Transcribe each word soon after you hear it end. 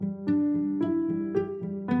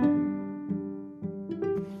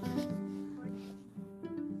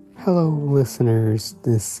Hello, listeners.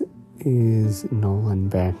 This is Nolan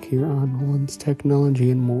back here on Nolan's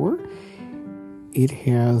Technology and More. It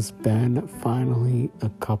has been finally a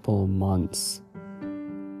couple months,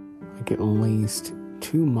 like at least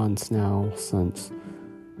 2 months now, since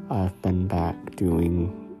I've been back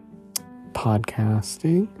doing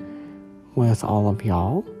podcasting with all of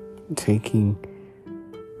y'all, taking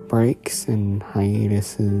breaks and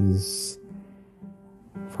hiatuses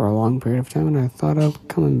for a long period of time, and I thought of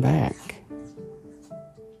coming back.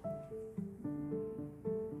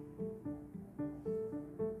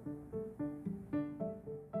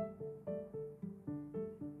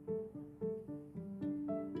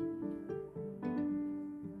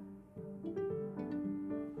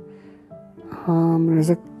 There's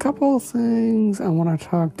a couple things I want to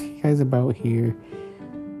talk to you guys about here.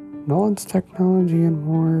 Nolan's Technology and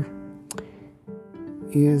More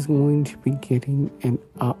is going to be getting an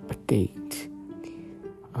update.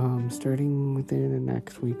 Starting within the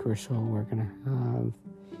next week or so, we're going to have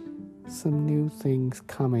some new things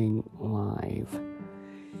coming live.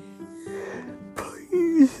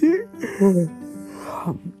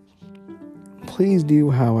 Please do,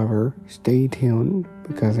 however, stay tuned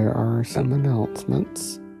because there are some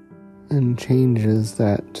announcements and changes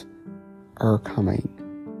that are coming.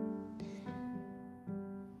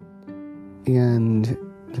 And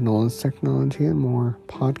the Nolan's Technology and More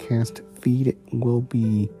podcast feed will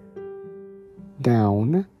be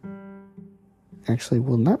down. Actually,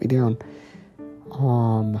 will not be down.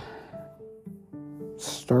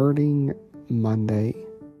 Starting Monday,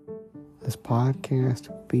 this podcast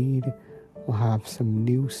feed will have some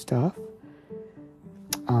new stuff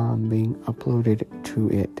being uploaded to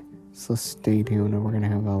it. So stay tuned, and we're going to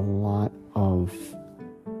have a lot of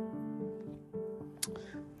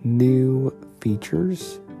new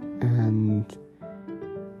features, and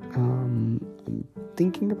I'm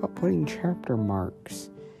thinking about putting chapter marks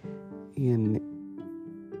in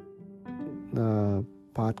the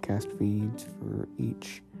podcast feeds for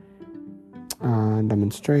each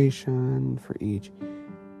demonstration, for each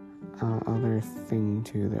other thing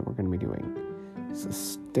too that we're going to be doing. So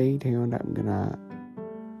stay tuned. I'm going to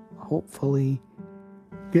hopefully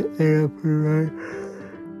get that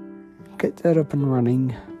up and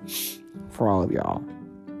running for all of y'all.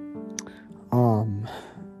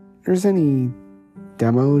 If there's any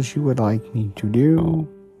demos you would like me to do,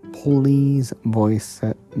 please voice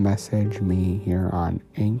message me here on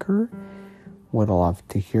Anchor. Would love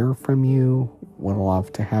to hear from you. Would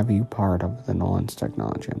love to have you part of the Nolan's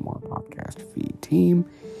Technology and More podcast feed team,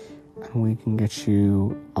 and we can get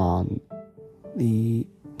you on the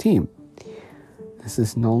team. This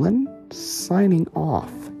is Nolan signing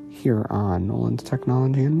off here on Nolan's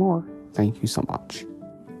Technology and More. Thank you so much.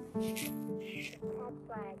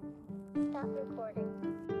 Flag. Stop recording.